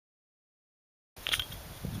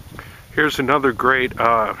Here's another great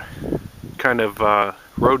kind of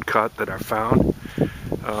road cut that I found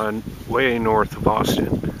way north of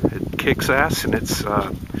Austin. It kicks ass, and it's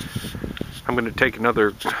I'm going to take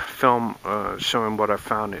another film showing what I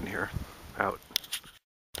found in here out.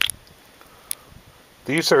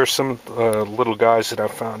 These are some little guys that I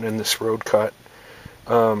found in this road cut.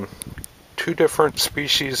 Two different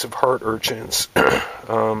species of heart urchins.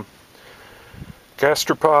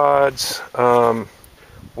 Gastropods,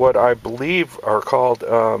 what I believe are called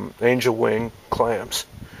angel wing clams.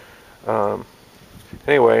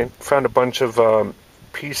 Anyway, found a bunch of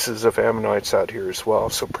pieces of ammonites out here as well,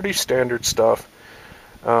 so pretty standard stuff.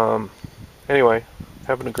 Anyway,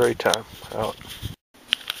 having a great time out.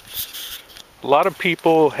 A lot of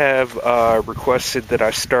people have requested that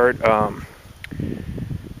I start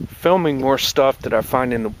filming more stuff that I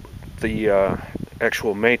find in the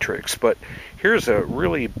actual matrix, but here's a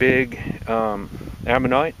really big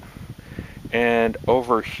ammonite, and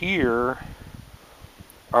over here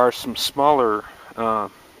are some smaller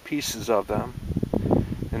pieces of them,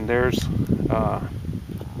 and there's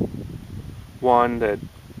one that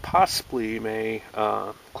possibly may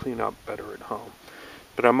clean up better at home.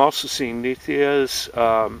 But I'm also seeing lithias,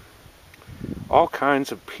 all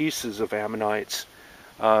kinds of pieces of ammonites,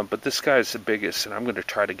 but this guy is the biggest, and I'm going to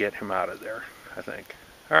try to get him out of there, I think.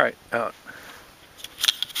 All right, out.